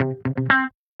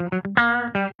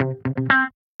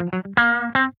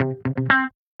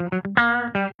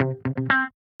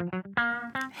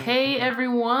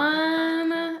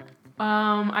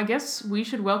I guess we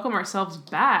should welcome ourselves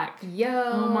back. Yo.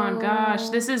 Oh my gosh.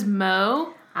 This is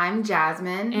Mo. I'm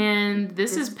Jasmine. And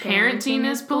this is Parenting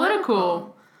is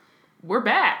Political. We're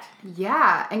back.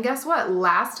 Yeah. And guess what?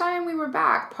 Last time we were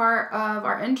back, part of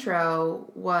our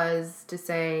intro was to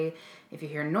say, if you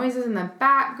hear noises in the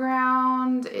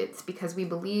background, it's because we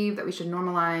believe that we should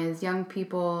normalize young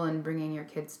people and bringing your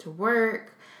kids to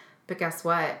work. But guess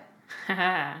what?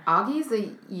 Augie's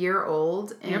a year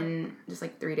old in just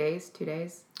like 3 days, 2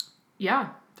 days. Yeah,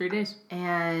 3 days.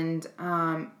 And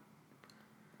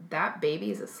that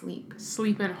baby is asleep.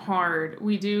 Sleeping hard.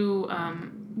 We do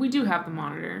have the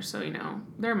monitor, so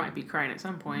there might be crying at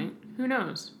some point. Who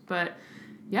knows? But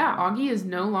yeah, Augie is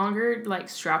no longer like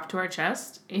strapped to our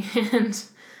chest and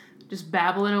just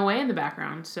babbling away in the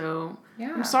background. So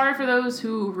yeah. I'm sorry for those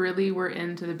who really were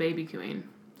into the baby cooing.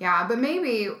 Yeah, but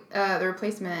maybe the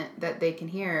replacement that they can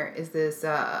hear is this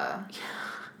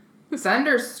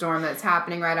thunderstorm that's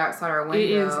happening right outside our window. It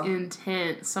is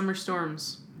intense. Summer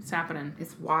storms. It's happening.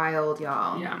 It's wild,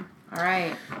 y'all. Yeah. All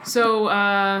right. So,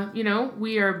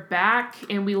 we are back,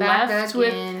 and we left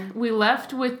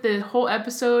with the whole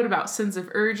episode about sense of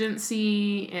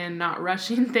urgency and not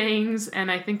rushing things,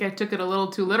 and I think I took it a little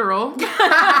too literal.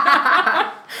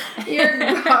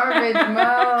 You're garbage,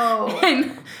 Mo.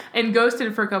 And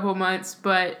ghosted for a couple months,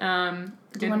 but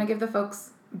do you want to give the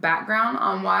folks background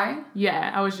on why?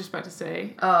 Yeah, I was just about to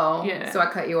say. Oh, yeah. So I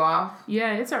cut you off?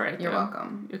 Yeah, it's all right. You're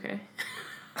welcome. Okay.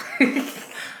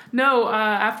 No,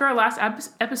 after our last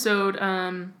episode,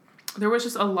 there was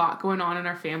just a lot going on in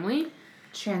our family.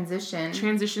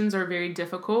 Transitions are very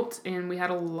difficult, and we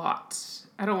had a lot.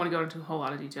 I don't want to go into a whole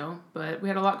lot of detail, but we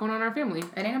had a lot going on in our family.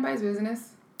 It ain't nobody's business.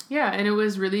 Yeah, and it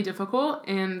was really difficult,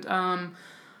 and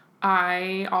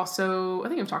I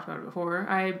think I've talked about it before,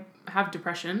 I have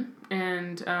depression,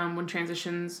 and when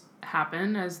transitions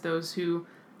happen, as those who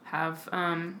have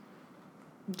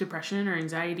depression or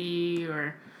anxiety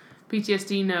or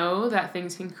PTSD know that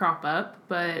things can crop up,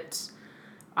 but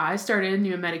I started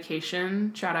new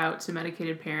medication. Shout out to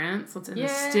medicated parents. Let's end the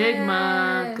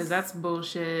stigma, because that's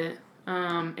bullshit.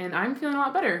 And I'm feeling a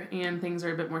lot better, and things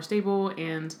are a bit more stable,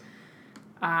 and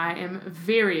I am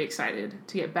very excited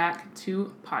to get back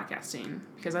to podcasting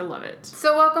because I love it.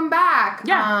 So welcome back.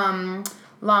 Yeah.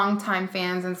 Longtime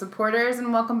fans and supporters,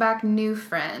 and welcome back new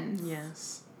friends.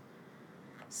 Yes.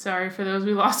 Sorry for those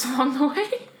we lost along the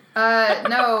way.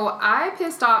 No, I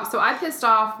pissed off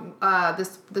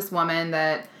this woman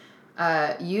that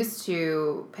used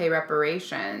to pay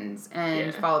reparations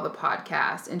and follow the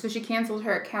podcast. And so she canceled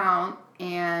her account,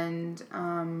 and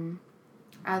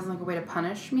as like a way to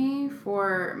punish me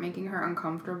for making her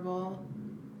uncomfortable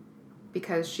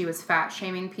because she was fat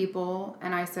shaming people.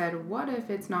 And I said, what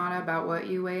if it's not about what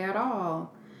you weigh at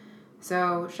all?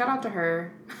 So shout out to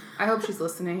her. I hope she's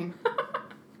listening.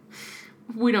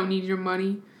 We don't need your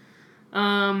money.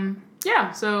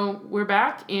 Yeah, so we're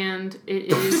back, and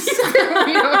it is...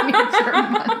 We don't need your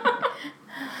money.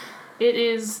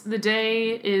 The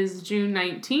day is June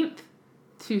 19th,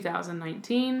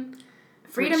 2019.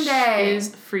 Freedom Day.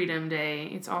 Is Freedom Day.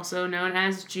 It's also known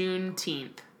as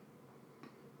Juneteenth.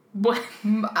 What?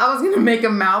 I was going to make a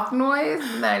mouth noise,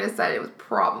 and then I decided it was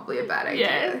probably a bad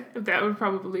idea. Yeah, that would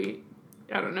probably...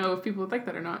 I don't know if people would like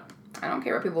that or not. I don't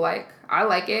care what people like. I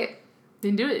like it.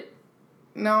 Then do it.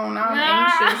 No, now I'm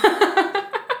anxious.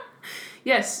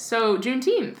 Yes, so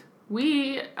Juneteenth.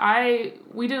 We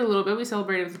did a little bit. We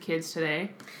celebrated with the kids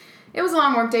today. It was a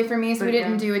long work day for me, so we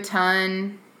didn't do a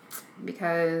ton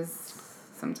because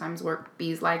sometimes work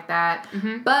bees like that.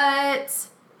 Mm-hmm. But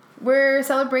we're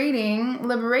celebrating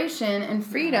liberation and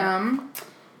freedom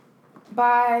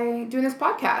by doing this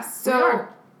podcast. So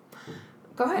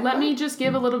go ahead. Let me just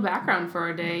give a little background for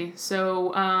our day.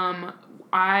 So,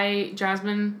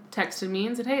 Jasmine texted me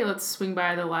and said, hey, let's swing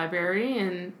by the library.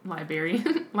 You're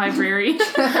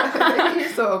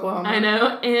so Oklahoma. I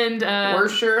know. And, we're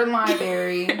sure in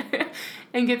library.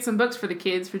 And get some books for the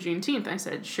kids for Juneteenth. I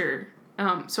said, sure.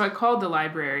 So I called the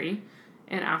library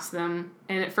and asked them,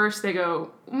 and at first they go,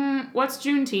 what's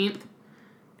Juneteenth?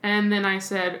 And then I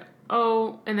said,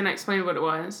 oh, and then I explained what it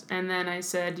was. And then I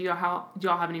said, do y'all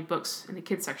have any books in the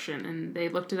kids section? And they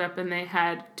looked it up, and they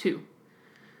had 2.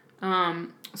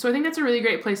 So I think that's a really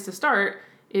great place to start,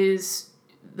 is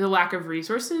the lack of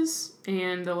resources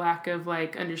and the lack of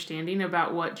understanding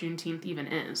about what Juneteenth even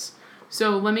is.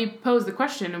 So let me pose the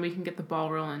question, and we can get the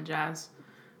ball rolling, Jazz.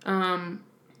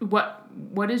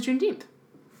 What is Juneteenth?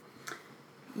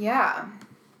 Yeah.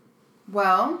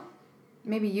 Well,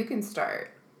 maybe you can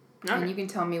start. Okay. And you can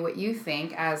tell me what you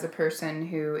think as a person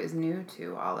who is new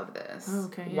to all of this.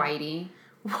 Okay. Whitey.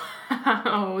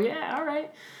 Wow. Yeah. All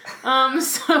right.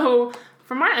 So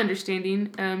from my understanding,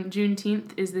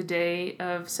 Juneteenth is the day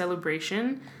of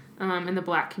celebration. In the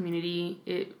Black community,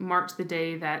 it marked the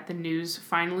day that the news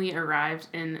finally arrived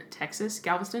in Texas,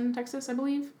 Galveston, Texas, I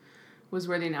believe, was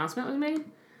where the announcement was made.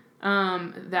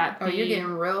 You're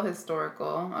getting real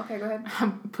historical. Okay, go ahead.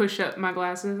 Push up my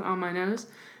glasses on my nose.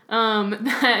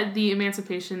 That the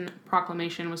Emancipation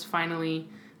Proclamation was finally,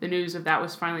 the news of that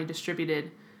was finally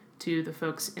distributed to the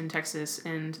folks in Texas,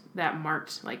 and that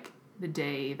marked, like, the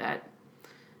day that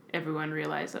everyone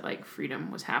realized that, like,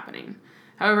 freedom was happening.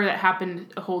 However, that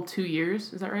happened a whole 2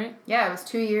 years. Is that right? Yeah, it was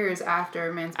 2 years after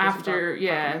Emancipation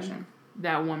Proclamation.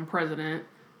 That one president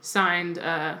signed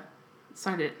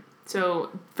it.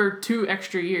 So for 2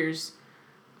 extra years,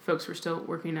 folks were still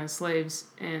working as slaves,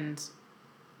 and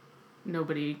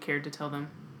nobody cared to tell them.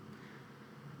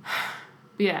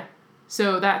 But yeah,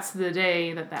 so that's the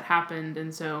day that happened,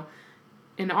 and so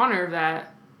in honor of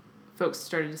that, folks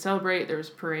started to celebrate. There was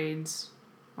parades,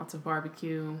 lots of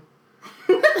barbecue.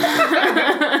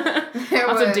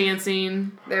 Lots of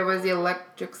dancing. There was the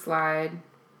electric slide.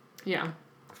 Yeah.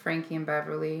 Frankie and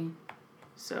Beverly.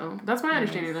 So that's my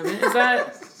understanding of it.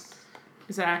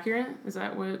 Is that accurate? Is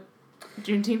that what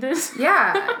Juneteenth is?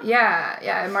 Yeah.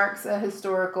 It marks a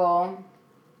historical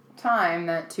time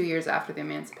that 2 years after the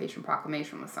Emancipation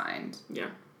Proclamation was signed. Yeah.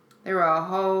 There were a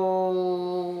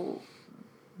whole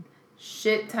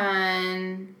shit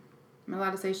ton. Am I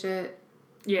allowed to say shit?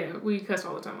 Yeah, we cuss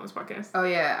all the time on this podcast. Oh,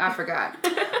 yeah, I forgot.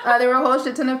 There were a whole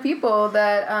shit ton of people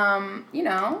that,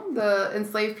 the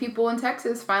enslaved people in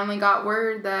Texas finally got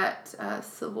word that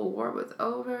Civil War was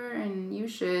over and you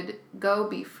should go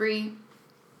be free.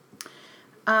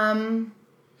 But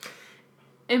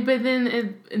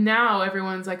then now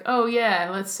everyone's like, oh,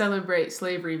 yeah, let's celebrate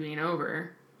slavery being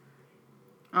over.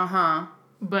 Uh-huh.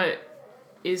 But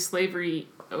is slavery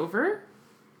over?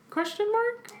 Question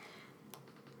mark?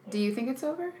 Do you think it's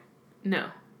over? No,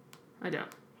 I don't.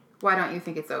 Why don't you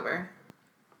think it's over?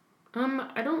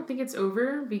 I don't think it's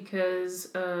over because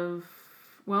of,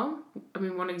 one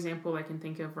example I can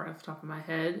think of right off the top of my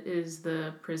head is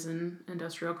the prison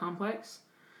industrial complex.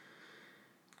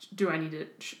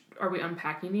 Are we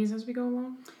unpacking these as we go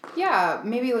along? Yeah,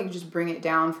 maybe just bring it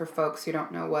down for folks who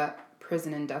don't know what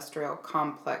prison industrial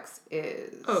complex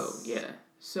is. Oh, yeah.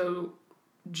 So,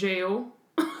 jail.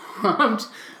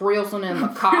 Prison and the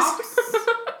cops.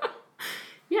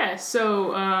 Yeah,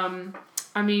 so,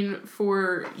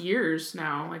 for years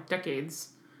now, like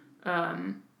decades,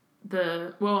 where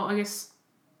do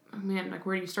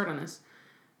you start on this?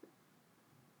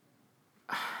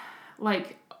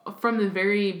 Like, from the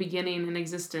very beginning in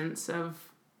existence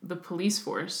of the police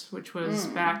force, which was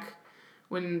back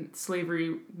when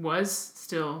slavery was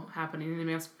still happening, the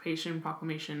Emancipation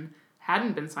Proclamation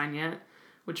hadn't been signed yet,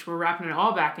 which we're wrapping it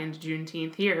all back into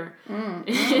Juneteenth here,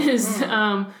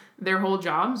 their whole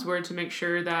jobs were to make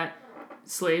sure that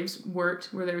slaves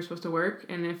worked where they were supposed to work,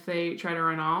 and if they try to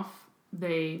run off,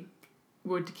 they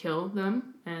would kill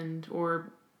them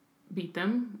or beat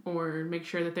them or make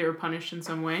sure that they were punished in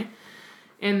some way.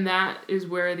 And that is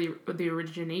where the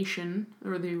originating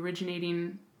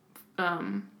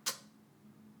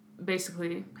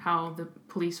basically how the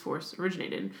police force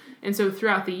originated. And so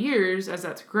throughout the years, as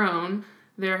that's grown,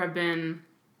 there have been,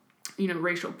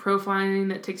 racial profiling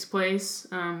that takes place,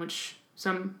 which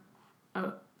a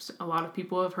lot of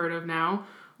people have heard of now,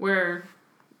 where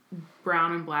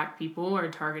brown and black people are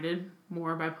targeted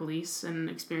more by police and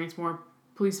experience more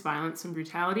police violence and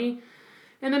brutality.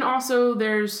 And then also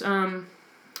there was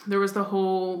the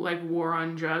whole war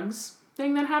on drugs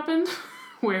thing that happened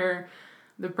where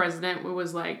the president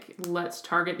was like, let's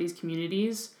target these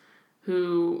communities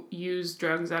who use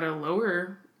drugs at a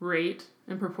lower rate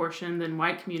and proportion than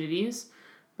white communities,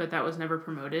 but that was never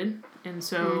promoted. And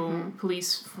so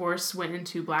police force went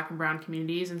into black and brown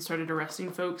communities and started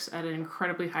arresting folks at an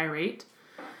incredibly high rate,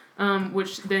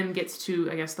 which then gets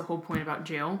to, I guess, the whole point about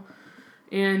jail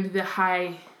and the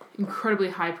incredibly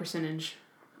high percentage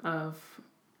of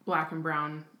black and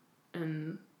brown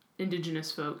and indigenous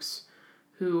folks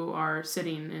who are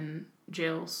sitting in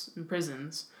jails and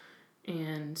prisons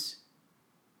and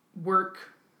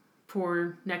work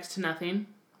for next to nothing,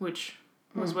 which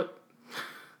was what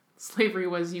slavery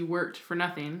was. You worked for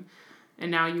nothing,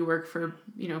 and now you work for,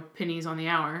 pennies on the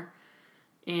hour,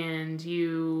 and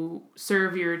you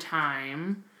serve your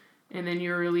time, and then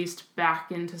you're released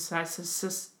back into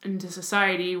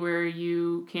society where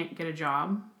you can't get a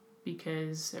job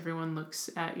because everyone looks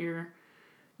at your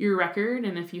record,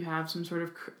 and if you have some sort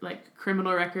of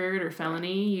criminal record or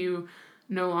felony, you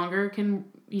no longer can,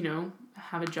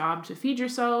 have a job to feed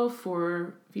yourself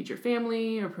or feed your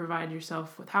family or provide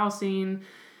yourself with housing.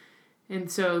 And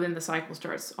so then the cycle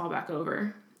starts all back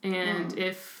over. And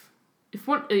if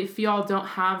y'all don't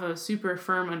have a super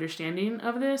firm understanding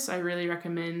of this, I really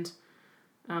recommend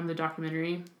the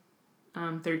documentary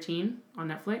 13 on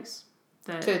Netflix.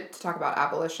 To talk about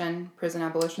abolition, prison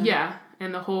abolition? Yeah,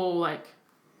 and the whole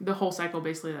cycle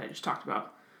basically that I just talked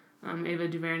about. Ava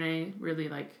DuVernay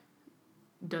really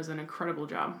does an incredible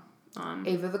job.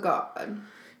 Ava the God.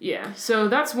 Yeah, so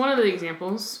that's one of the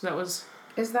examples. That was...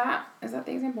 Is that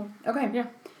the example? Okay. Yeah.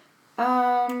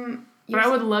 But I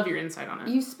would love your insight on it.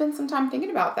 You spent some time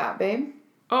thinking about that, babe.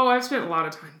 Oh, I've spent a lot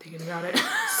of time thinking about it.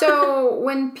 So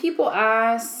when people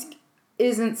ask,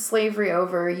 isn't slavery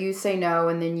over, you say no,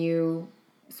 and then you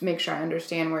make sure I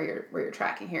understand where you're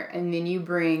tracking here. And then you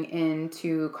bring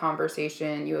into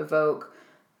conversation, you evoke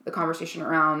the conversation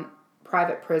around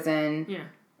private prison,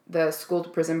 the school to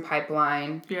prison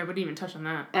pipeline. Yeah, I wouldn't even touch on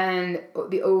that. And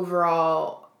the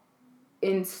overall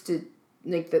the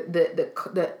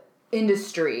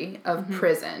industry of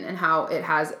prison and how it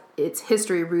has its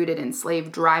history rooted in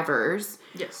slave drivers.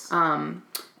 Yes. And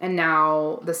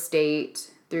now the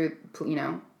state through,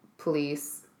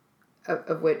 police,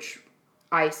 of which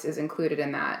ICE is included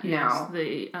in that now. Got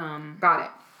it.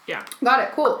 Yeah. Got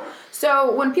it. Cool.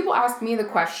 So when people ask me the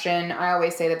question, I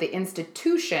always say that the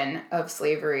institution of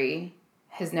slavery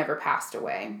has nenever passed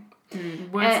away.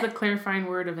 What's the clarifying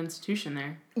word of institution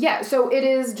there? Yeah, so it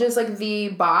is just like the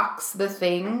box, the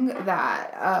thing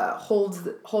that holds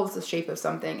the shape of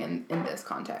something in this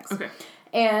context. Okay.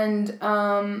 And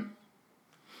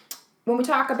when we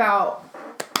talk about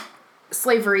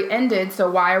slavery ended,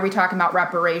 so why are we talking about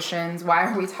reparations? Why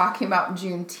are we talking about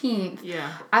Juneteenth?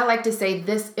 Yeah. I like to say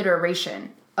this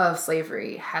iteration of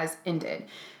slavery has ended.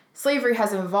 Slavery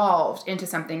has evolved into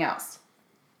something else.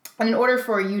 And in order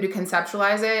for you to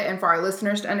conceptualize it and for our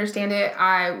listeners to understand it,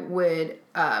 I would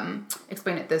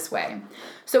explain it this way.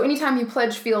 So anytime you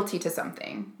pledge fealty to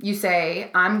something, you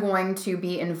say, I'm going to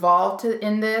be involved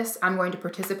in this, I'm going to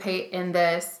participate in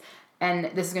this, and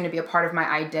this is going to be a part of my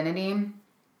identity.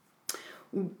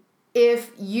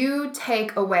 If you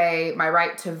take away my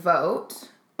right to vote,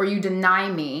 or you deny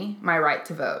me my right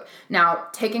to vote. Now,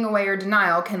 taking away or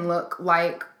denial can look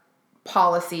like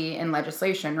policy and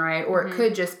legislation, right? Or it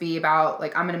could just be about,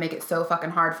 I'm going to make it so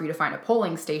fucking hard for you to find a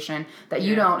polling station that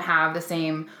you don't have the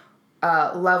same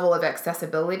level of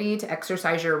accessibility to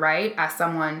exercise your right as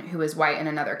someone who is white in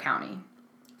another county,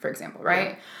 for example, right?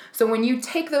 Yeah. So when you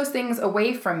take those things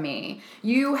away from me,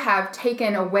 you have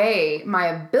taken away my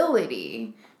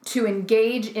ability to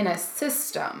engage in a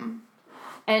system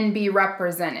and be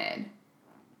represented,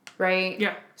 right?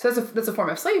 Yeah. So that's a form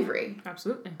of slavery.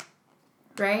 Absolutely.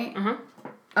 Right?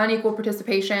 Unequal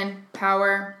participation,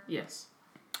 power. Yes.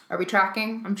 Are we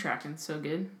tracking? I'm tracking. So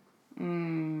good.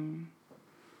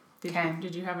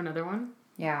 Did you have another one?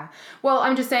 Yeah. Well,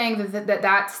 I'm just saying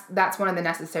that's one of the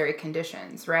necessary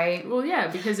conditions, right? Well, yeah,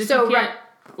 because if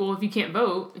you can't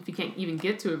vote, if you can't even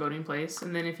get to a voting place,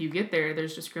 and then if you get there,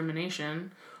 there's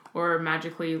discrimination or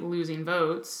magically losing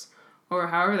votes or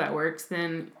however that works,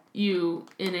 then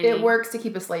it works to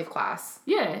keep a slave class.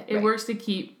 Yeah, it works to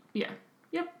keep. Yeah.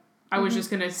 Yep. I was just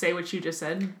gonna say what you just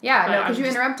said. Yeah, no, because you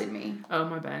interrupted me. Oh,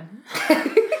 my bad.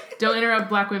 Don't interrupt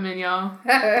Black women, y'all.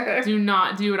 Do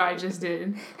not do what I just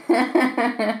did.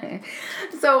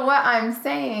 So what I'm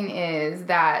saying is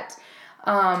that,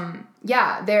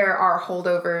 there are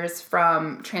holdovers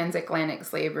from transatlantic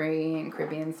slavery and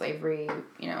Caribbean slavery,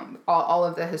 all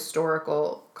of the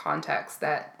historical contexts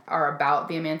that are about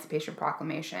the Emancipation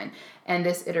Proclamation. And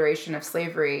this iteration of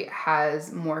slavery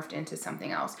has morphed into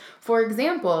something else. For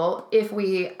example, if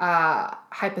we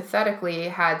hypothetically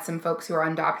had some folks who are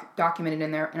undocumented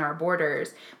in our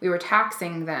borders, we were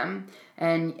taxing them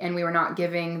and we were not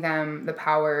giving them the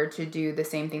power to do the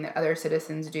same thing that other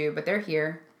citizens do, but they're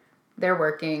here, they're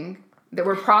working, that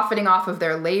we're profiting off of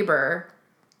their labor.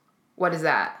 What is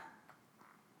that?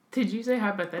 Did you say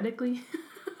hypothetically?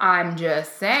 I'm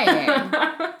just saying.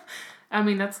 I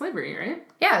mean, that's slavery, right?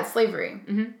 Yeah, it's slavery.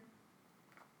 Mm-hmm.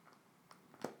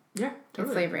 Yeah, totally.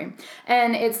 It's slavery.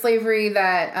 And it's slavery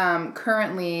that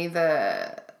currently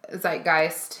the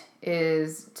zeitgeist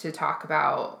is to talk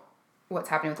about what's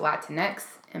happening with Latinx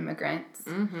immigrants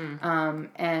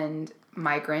and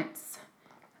migrants.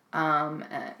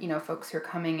 Folks who are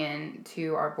coming in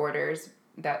to our borders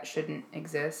that shouldn't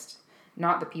exist.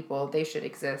 Not the people, they should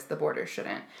exist. The borders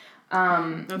shouldn't.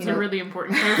 That's a really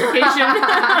important clarification.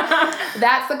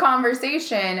 That's the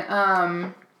conversation.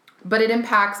 But it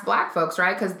impacts Black folks,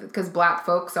 right? Because Black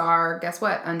folks are, guess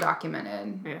what?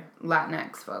 Undocumented. Yeah.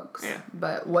 Latinx folks. Yeah.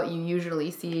 But what you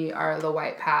usually see are the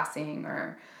white passing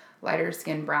or lighter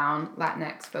skin brown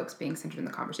Latinx folks being centered in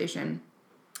the conversation.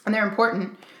 and they're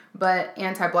important, but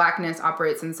anti-Blackness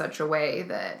operates in such a way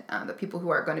that the people who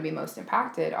are going to be most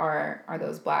impacted are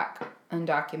those Black,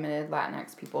 undocumented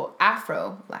Latinx people,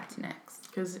 Afro-Latinx.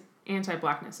 Because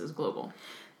anti-Blackness is global.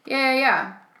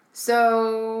 Yeah.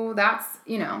 So that's,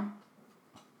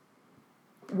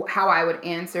 how I would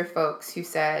answer folks who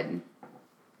said,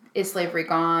 is slavery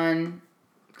gone?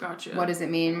 Gotcha. What does it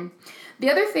mean? The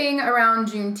other thing around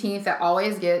Juneteenth that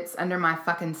always gets under my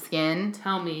fucking skin...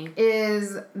 Tell me.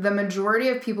 ...is the majority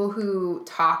of people who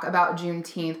talk about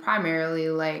Juneteenth, primarily,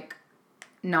 like,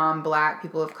 non-Black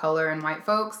people of color and white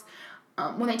folks,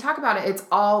 when they talk about it, it's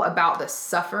all about the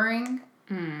suffering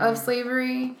of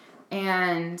slavery,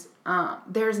 and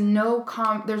there's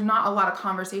not a lot of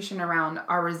conversation around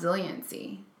our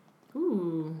resiliency.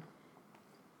 Ooh.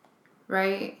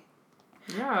 Right?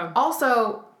 Yeah.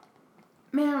 Also,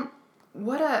 man,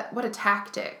 what a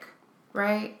tactic,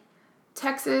 right?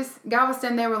 Texas,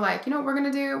 Galveston, they were like, you know what we're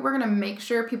going to do? We're going to make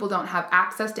sure people don't have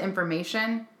access to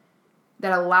information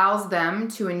that allows them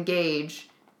to engage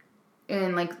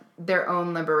in, like, their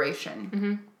own liberation.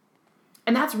 Mm-hmm.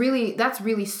 And that's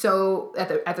really so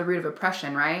at the root of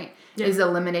oppression, right? Yeah. Is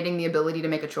eliminating the ability to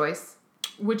make a choice.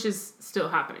 Which is still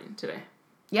happening today.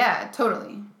 Yeah,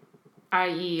 totally.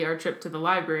 I.e. our trip to the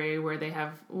library where they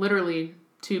have literally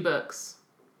 2 books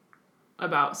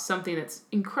about something that's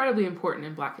incredibly important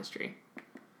in Black history.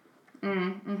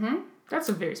 Mm-hmm. That's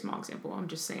a very small example. I'm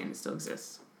just saying it still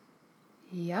exists.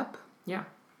 Yep. Yeah.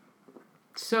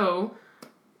 So,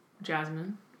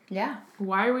 Jasmine. Yeah.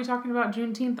 Why are we talking about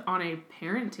Juneteenth on a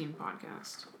parenting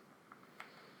podcast?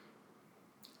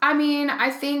 I mean, I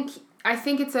think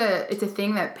it's a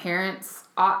thing that parents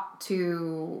ought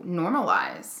to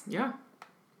normalize. Yeah.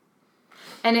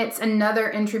 And it's another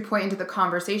entry point into the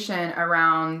conversation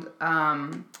around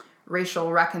racial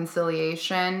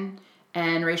reconciliation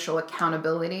and racial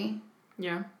accountability.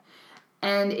 Yeah.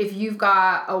 And if you've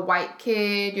got a white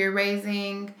kid you're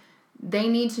raising, they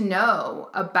need to know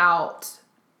about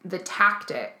the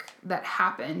tactic that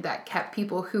happened that kept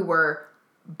people who were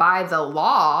by the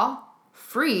law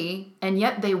free, and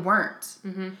yet they weren't.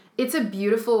 Mm-hmm. It's a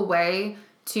beautiful way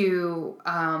to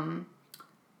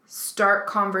start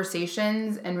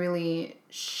conversations and really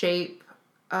shape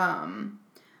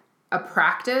a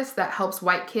practice that helps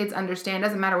white kids understand.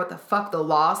 Doesn't matter what the fuck the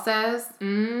law says,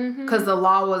 because the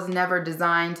law was never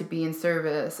designed to be in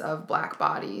service of Black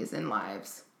bodies and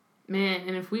lives. Man,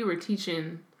 and if we were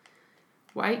teaching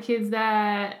white kids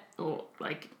that, or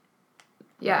like,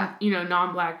 yeah,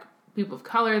 non-Black people of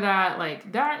color that,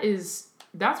 like, that's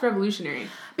revolutionary.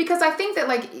 Because I think that,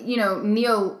 like,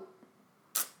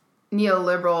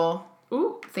 neoliberal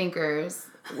thinkers,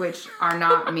 which are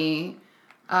not me,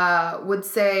 would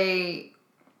say,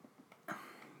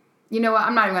 you know what,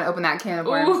 I'm not even going to open that can of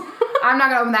worms. I'm not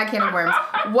going to open that can of worms.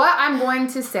 What I'm going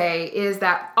to say is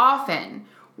that often,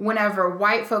 whenever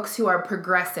white folks who are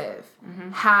progressive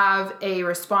have a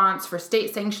response for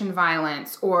state-sanctioned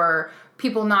violence, or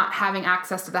people not having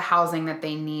access to the housing that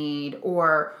they need,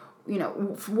 or,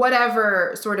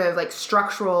 whatever sort of, like,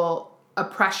 structural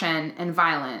oppression and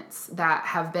violence that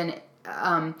have been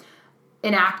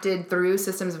enacted through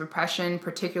systems of oppression,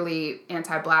 particularly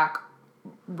anti-Black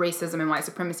racism and white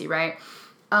supremacy, right?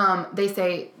 They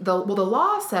say, the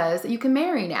law says that you can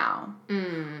marry now.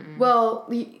 Well,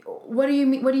 what do you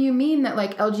mean? What do you mean that,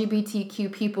 like,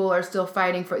 LGBTQ people are still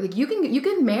fighting for? Like, you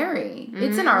can marry.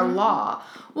 It's in our law.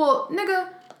 Well, nigga,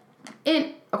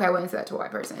 okay, I wouldn't say that to a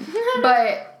white person,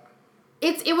 but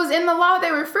it was in the law.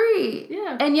 They were free,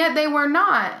 and yet they were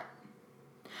not.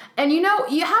 And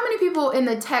how many people in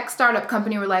the tech startup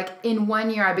company were like, in 1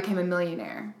 year I became a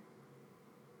millionaire?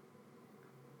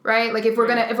 Right? Like, if we're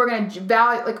gonna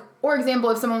value, like, or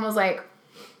example, if someone was like,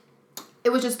 it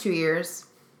was just 2 years.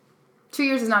 2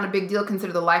 years is not a big deal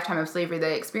considered the lifetime of slavery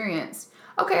they experienced.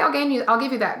 Okay, I'll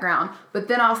give you that ground. But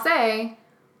then I'll say,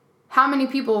 how many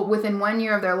people within 1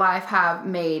 year of their life have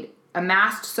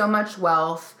amassed so much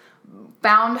wealth,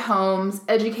 found homes,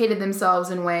 educated themselves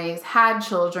in ways, had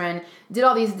children, did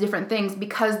all these different things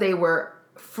because they were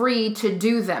free to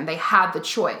do them. They had the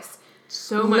choice.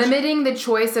 So much. Limiting the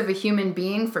choice of a human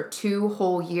being for 2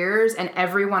 whole years and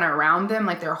everyone around them,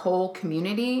 like their whole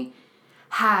community,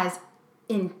 has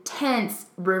intense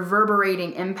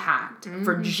reverberating impact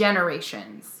for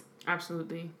generations.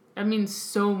 Absolutely. I mean,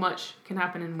 so much can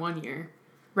happen in 1 year.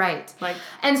 Right.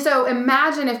 And so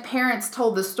imagine if parents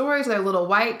told the story to their little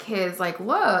white kids, like,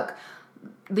 look,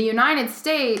 the United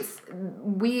States,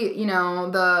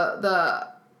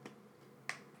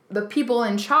 the people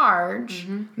in charge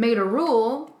made a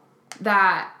rule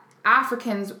that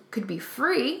Africans could be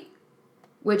free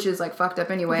which is like fucked up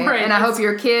anyway. Right. And I hope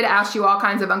your kid asks you all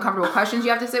kinds of uncomfortable questions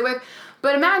you have to sit with.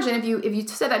 But imagine if you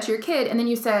said that to your kid and then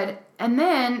you said, and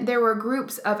then there were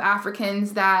groups of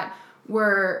Africans that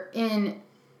were in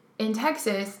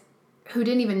Texas who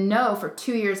didn't even know for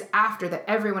 2 years after that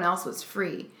everyone else was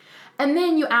free. And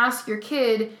then you ask your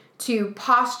kid to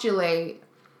postulate,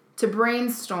 to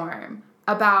brainstorm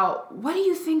about what do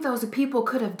you think those people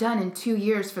could have done in 2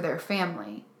 years for their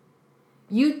family?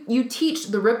 You teach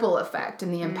the ripple effect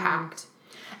and the impact.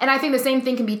 And I think the same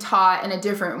thing can be taught in a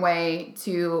different way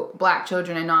to Black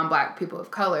children and non-Black people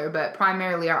of color. But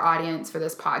primarily our audience for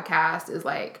this podcast is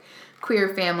like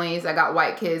queer families that got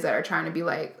white kids that are trying to be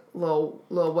like little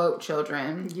woke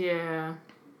children. Yeah.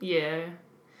 Yeah.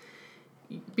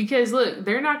 Because look,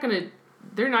 they're not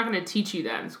gonna teach you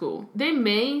that in school. They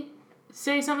may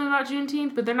say something about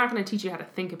Juneteenth, but they're not gonna teach you how to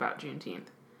think about Juneteenth.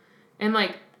 And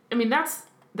like, I mean,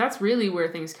 that's really where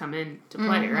things come into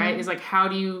play, right? Is like, how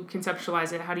do you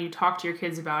conceptualize it? How do you talk to your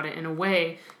kids about it in a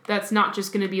way that's not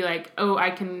just going to be like, oh,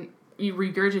 you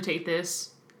regurgitate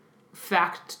this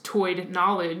factoid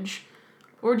knowledge,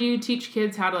 or do you teach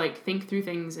kids how to like think through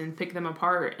things and pick them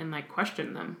apart and like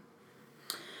question them?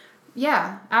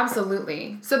 Yeah,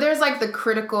 absolutely. So there's like the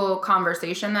critical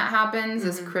conversation that happens,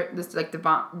 this like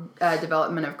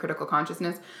development of critical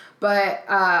consciousness. But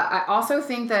I also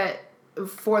think that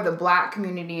for the Black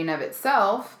community in of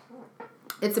itself,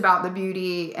 it's about the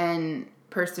beauty and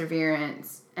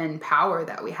perseverance and power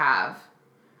that we have.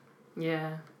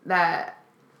 Yeah. That,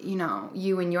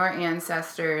 you and your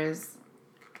ancestors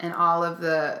and all of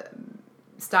the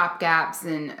stopgaps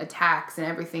and attacks and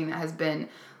everything that has been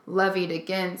levied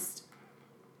against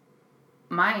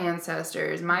my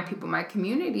ancestors, my people, my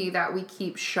community, that we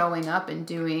keep showing up and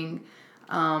doing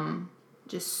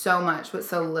just so much with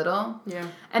so little. Yeah.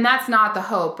 And that's not the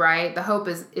hope, right? The hope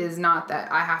is not that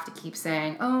I have to keep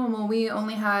saying, oh, well, we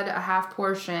only had a half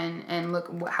portion and look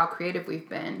how creative we've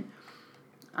been.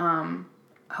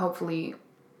 Hopefully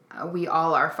we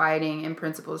all are fighting in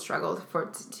principled struggles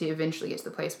to eventually get to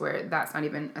the place where that's not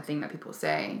even a thing that people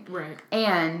say. Right.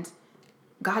 And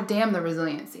goddamn the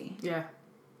resiliency. Yeah.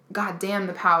 God damn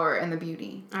the power and the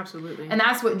beauty. Absolutely. And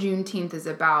that's what Juneteenth is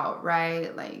about,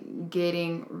 right? Like,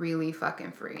 getting really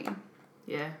fucking free.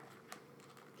 Yeah.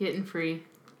 Getting free.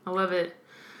 I love it.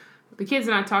 The kids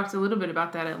and I talked a little bit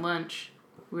about that at lunch.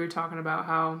 We were talking about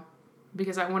how,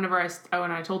 because when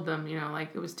I told them, like,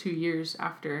 it was 2 years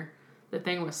after the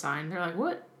thing was signed, they're like,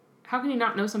 what? How can you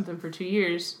not know something for 2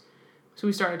 years? So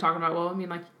we started talking about, well, I mean,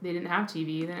 like, they didn't have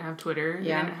TV, they didn't have Twitter, they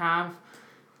didn't have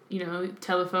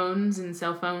telephones and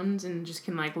cell phones, and just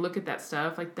can like look at that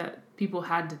stuff like that. People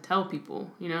had to tell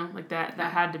people, like that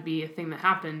had to be a thing that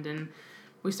happened. And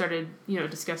we started,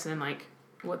 discussing like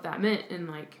what that meant and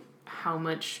like how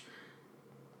much,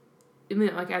 I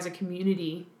mean, like as a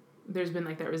community, there's been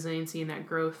like that resiliency and that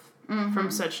growth from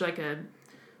such like a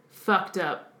fucked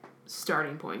up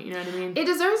starting point. You know what I mean? It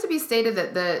deserves to be stated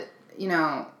that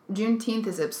Juneteenth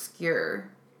is obscure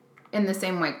in the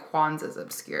same way Kwanzaa's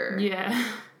obscure.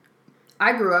 Yeah.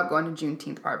 I grew up going to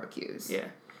Juneteenth barbecues. Yeah.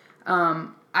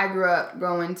 I grew up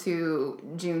going to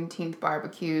Juneteenth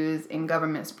barbecues in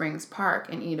Government Springs Park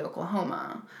in Ede,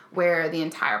 Oklahoma, where the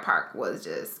entire park was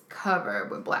just covered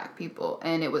with Black people.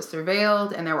 And it was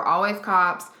surveilled, and there were always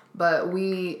cops, but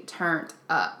we turned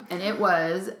up. And it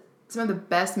was some of the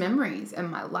best memories in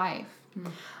my life.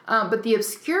 But the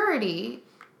obscurity,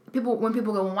 when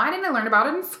people go, well, why didn't I learn about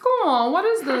it in school? What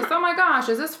is this? Oh my gosh,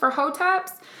 is this for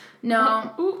hoteps?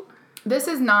 No. This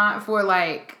is not for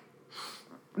like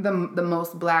the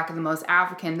most Black and the most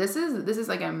African. This is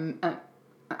like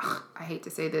I hate to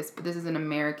say this, but this is an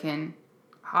American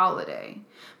holiday.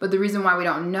 But the reason why we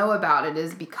don't know about it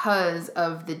is because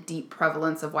of the deep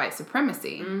prevalence of white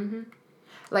supremacy. Mm-hmm.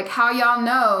 Like, how y'all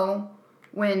know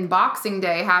when Boxing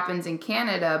Day happens in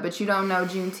Canada, but you don't know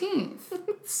Juneteenth?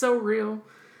 It's so real.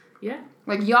 Yeah.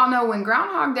 Like, y'all know when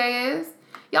Groundhog Day is.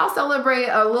 Y'all celebrate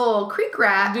a little creek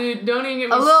rat. Dude, don't even get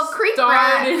me a little creek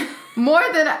started. Rat more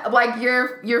than like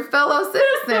your fellow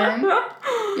citizen,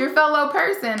 your fellow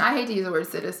person. I hate to use the word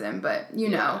citizen, but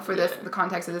the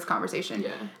context of this conversation.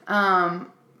 Yeah.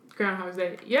 Groundhog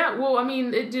Day. Yeah. Well, I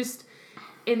mean,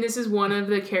 and this is one of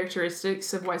the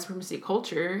characteristics of white supremacy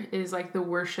culture is like the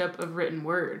worship of written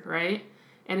word, right?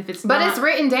 And if it's it's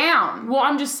written down. Well,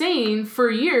 I'm just saying, for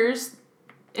years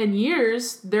and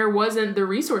years, there wasn't the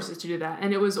resources to do that.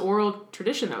 And it was oral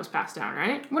tradition that was passed down,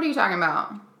 right? What are you talking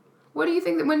about? When do you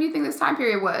think this time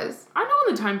period was? I know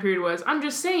when the time period was. I'm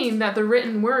just saying that the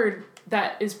written word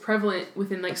that is prevalent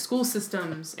within like school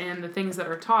systems and the things that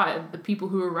are taught, the people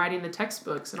who are writing the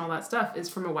textbooks and all that stuff is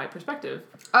from a white perspective.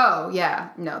 Oh,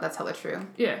 yeah. No, that's hella true.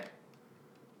 Yeah.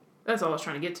 That's all I was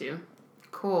trying to get to.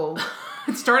 Cool.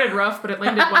 It started rough, but it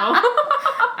landed well.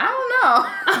 I don't know.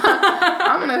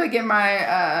 I'm going to get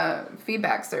my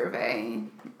feedback survey.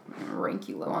 Rank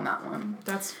you low on that one.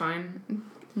 That's fine.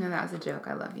 No, that was a joke.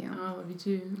 I love you. Oh, I love you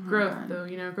too. Growth, though.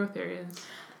 Growth areas.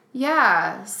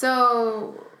 Yeah.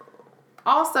 So,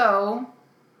 also,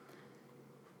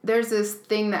 there's this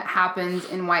thing that happens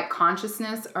in white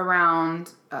consciousness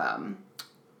around,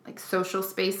 like, social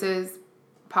spaces,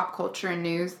 pop culture, and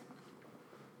news,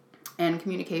 and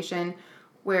communication,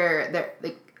 where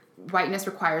whiteness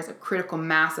requires a critical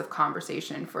mass of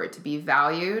conversation for it to be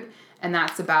valued, and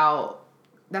that's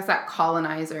that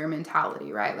colonizer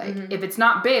mentality, right? Like, if it's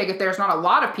not big, if there's not a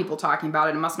lot of people talking about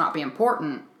it, it must not be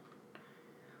important.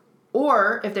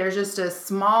 Or if there's just a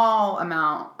small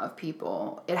amount of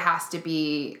people, it has to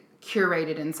be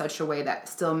curated in such a way that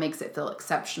still makes it feel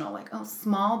exceptional, like, oh,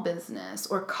 small business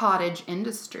or cottage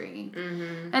industry.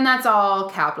 And that's all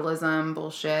capitalism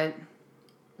bullshit.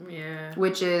 Yeah.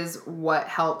 Which is what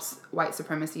helps white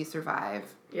supremacy survive.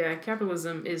 Yeah,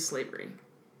 capitalism is slavery.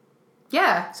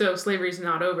 Yeah. So slavery is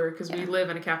not over because we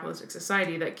live in a capitalistic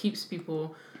society that keeps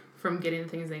people from getting the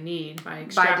things they need by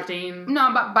extracting.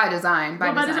 By design.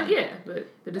 By design. Yeah, but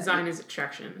the design is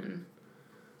extraction and.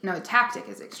 No, tactic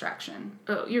is extraction.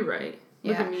 Oh, you're right.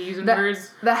 Yeah. Look at me using words.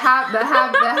 The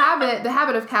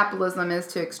habit of capitalism is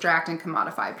to extract and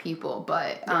commodify people,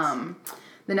 but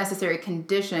the necessary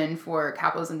condition for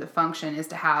capitalism to function is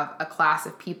to have a class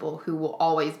of people who will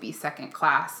always be second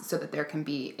class so that there can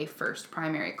be a first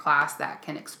primary class that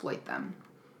can exploit them.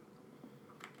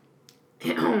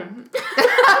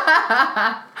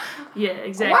 Yeah,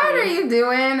 exactly. What are you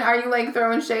doing? Are you like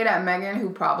throwing shade at Megan, who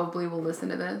probably will listen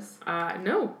to this?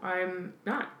 No, I'm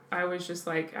not. I was just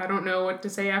like, I don't know what to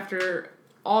say after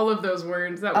all of those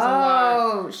words. That was a lot.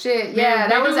 Oh, shit. Yeah,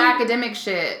 that was academic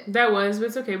shit. That was, but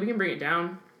it's okay. We can bring it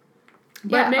down.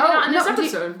 But yeah. maybe not in this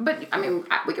episode. But, I mean,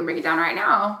 we can bring it down right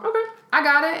now. Okay. I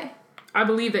got it. I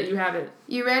believe that you have it.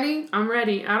 You ready? I'm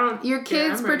ready. Your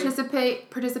kids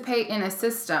participate in a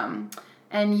system.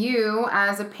 And you,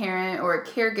 as a parent or a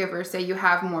caregiver, say you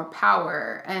have more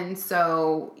power. And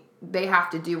so they have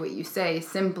to do what you say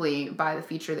simply by the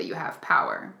feature that you have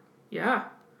power. Yeah.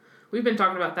 We've been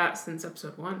talking about that since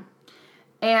episode 1.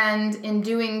 And in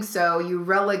doing so, you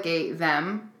relegate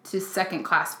them to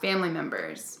second-class family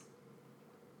members.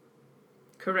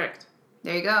 Correct.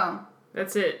 There you go.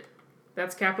 That's it.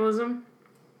 That's capitalism?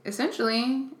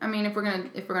 Essentially. I mean, if we're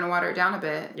gonna water it down a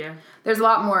bit. Yeah. There's a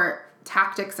lot more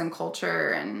tactics and culture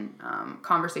and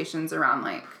conversations around,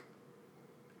 like,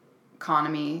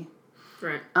 economy.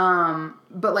 Right.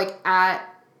 But, like, at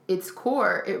its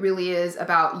core, it really is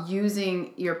about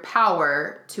using your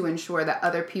power to ensure that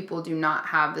other people do not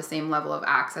have the same level of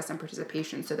access and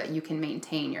participation so that you can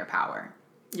maintain your power.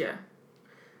 Yeah.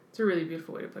 It's a really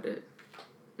beautiful way to put it.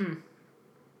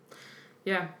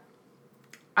 Yeah.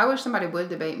 I wish somebody would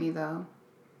debate me, though.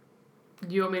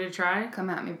 You want me to try?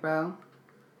 Come at me, bro.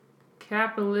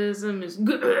 Capitalism is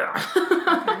good.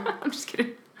 I'm just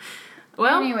kidding.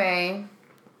 Well. Anyway.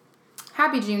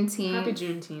 Happy Juneteenth. Happy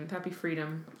Juneteenth. Happy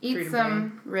freedom. Eat freedom some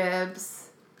day. ribs.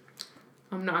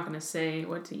 I'm not going to say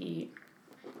what to eat.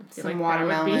 I feel Some like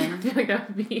watermelon. I feel like that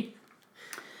would be.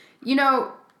 You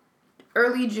know,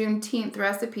 early Juneteenth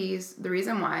recipes, the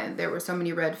reason why there were so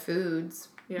many red foods.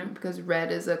 Yeah. Because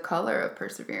red is a color of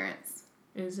perseverance.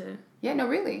 Is it? Yeah, no,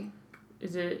 really.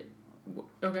 Is it?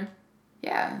 Okay.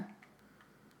 Yeah.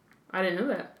 I didn't know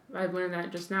that. I learned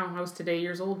that just now. I was today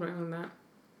years old when I learned that.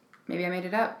 Maybe I made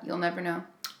it up. You'll never know.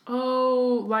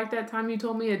 Oh, like that time you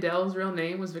told me Adele's real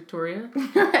name was Victoria?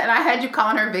 And I had you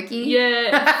calling her Vicky?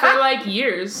 Yeah, for like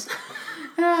years.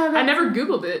 I never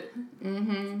Googled it.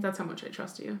 Mm-hmm. That's how much I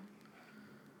trust you.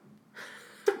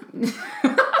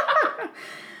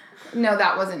 No,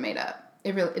 that wasn't made up.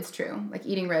 It's true. Like,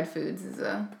 eating red foods is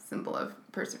a symbol of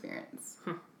perseverance.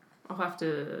 I'll have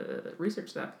to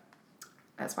research that.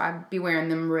 That's why I be wearing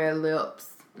them red lips.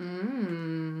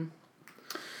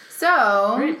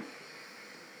 So, Great.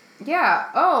 Yeah.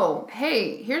 Oh,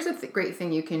 hey, here's a great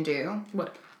thing you can do.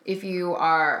 What? If you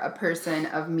are a person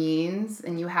of means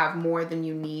and you have more than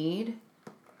you need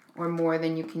or more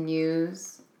than you can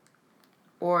use,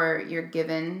 or you're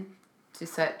given to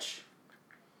such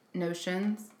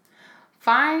notions,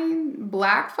 find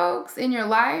Black folks in your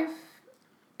life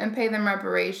and pay them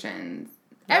reparations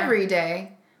every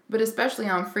day, but especially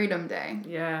on Freedom Day.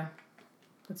 Yeah.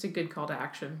 That's a good call to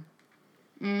action.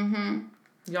 Mm-hmm.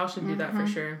 Y'all should do that for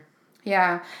sure.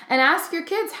 Yeah. And ask your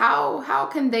kids, how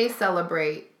can they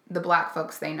celebrate the Black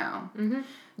folks they know? Mm-hmm.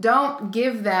 Don't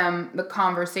give them the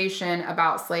conversation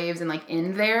about slaves and, like,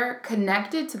 in there.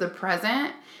 Connect it to the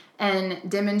present and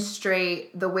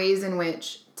demonstrate the ways in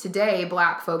which today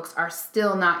Black folks are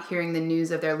still not hearing the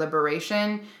news of their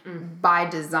liberation by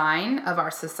design of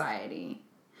our society.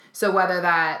 So whether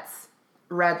that's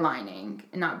redlining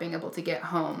and not being able to get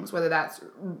homes, whether that's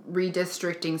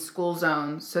redistricting school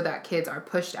zones so that kids are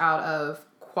pushed out of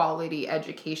quality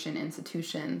education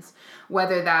institutions,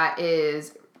 whether that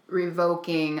is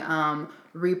revoking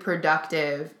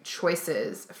reproductive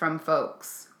choices from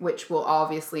folks, which will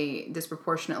obviously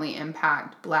disproportionately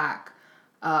impact Black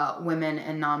women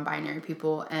and non-binary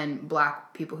people and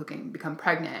Black people who can become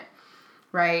pregnant,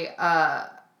 right?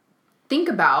 Think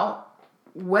about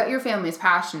what your family is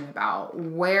passionate about,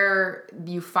 where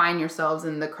you find yourselves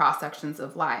in the cross sections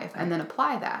of life, and then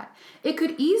apply that. It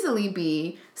could easily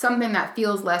be something that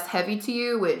feels less heavy to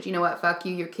you, which, you know what, fuck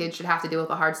you, your kids should have to deal with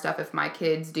the hard stuff if my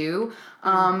kids do.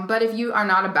 But if you are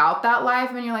not about that life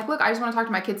and you're like, look, I just want to talk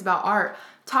to my kids about art,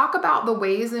 talk about the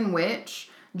ways in which,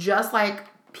 just like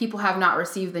people have not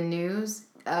received the news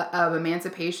of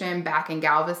emancipation back in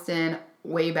Galveston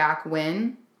way back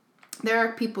when, there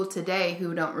are people today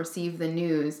who don't receive the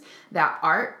news that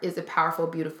art is a powerful,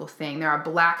 beautiful thing. There are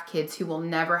Black kids who will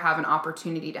never have an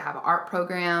opportunity to have an art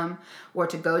program or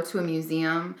to go to a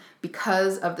museum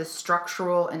because of the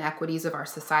structural inequities of our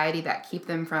society that keep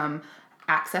them from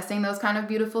accessing those kind of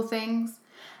beautiful things.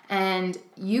 And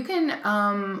you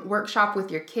can workshop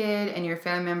with your kid and your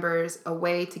family members a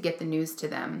way to get the news to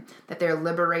them, that they're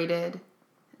liberated,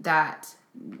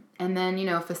 and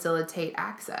then, facilitate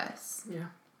access. Yeah.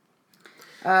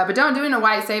 But don't do it in a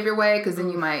white savior way, because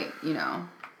then you might, Yeah.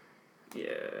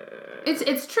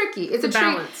 It's tricky. It's a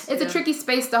balance. It's a tricky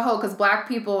space to hold, because Black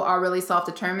people are really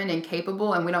self-determined and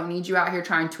capable, and we don't need you out here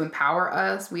trying to empower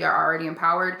us. We are already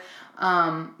empowered.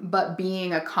 But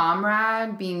being a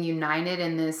comrade, being united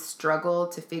in this struggle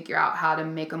to figure out how to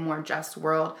make a more just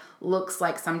world looks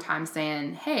like sometimes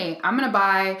saying, hey, I'm going to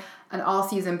buy an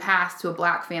all-season pass to a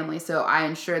Black family so I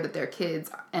ensure that their kids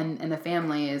and the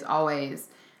family is always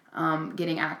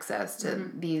getting access to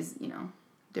these,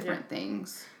 different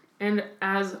things. And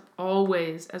as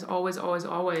always,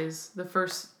 the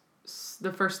first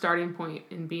starting point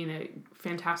in being a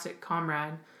fantastic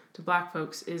comrade to Black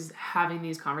folks is having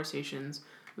these conversations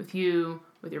with you,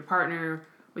 with your partner,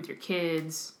 with your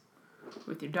kids,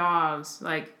 with your dogs.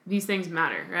 Like, these things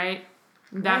matter, right?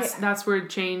 That's where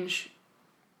change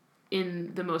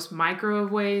in the most micro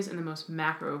of ways and the most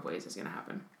macro of ways is going to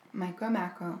happen. Micro,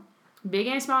 macro. Big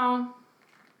and small.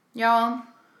 Y'all,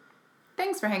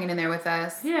 thanks for hanging in there with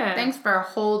us. Yeah. Thanks for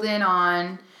holding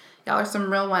on. Y'all are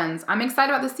some real ones. I'm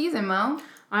excited about the season, Mo.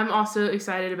 I'm also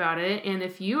excited about it. And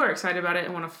if you are excited about it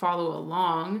and want to follow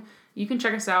along, you can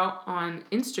check us out on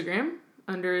Instagram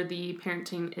under the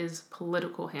Parenting is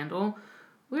Political handle.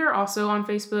 We are also on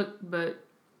Facebook, but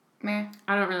I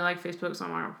don't really like Facebook, so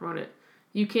I'm not going to promote it.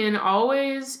 You can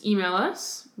always email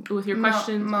us with your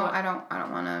questions. Mo, I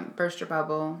don't want to burst your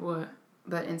bubble. What?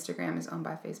 But Instagram is owned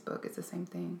by Facebook. It's the same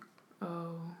thing.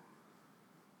 Oh.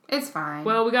 It's fine.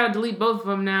 Well, we got to delete both of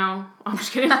them now. I'm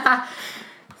just kidding.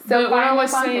 So what I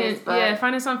was saying,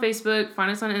 find us on Facebook, find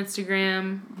us on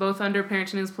Instagram, both under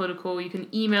Parenting is Political. You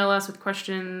can email us with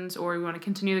questions, or you want to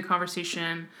continue the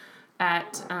conversation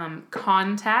at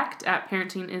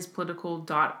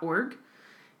contact@parentingispolitical.org.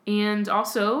 And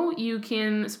also, you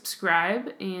can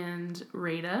subscribe and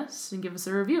rate us and give us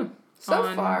a review. So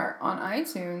far, on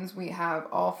iTunes, we have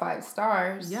all 5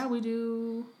 stars. Yeah, we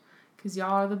do. Because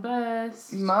y'all are the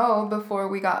best. Mo, before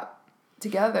we got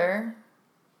together,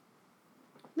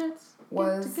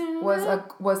 was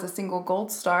a single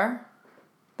gold star.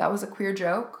 That was a queer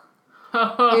joke.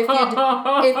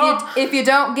 If you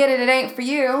don't get it, it ain't for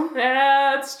you.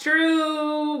 That's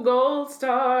true. Gold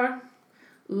star.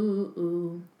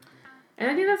 Ooh. And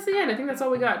I think that's the end. I think that's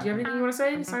all we got. Do you have anything you want to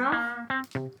say to sign off?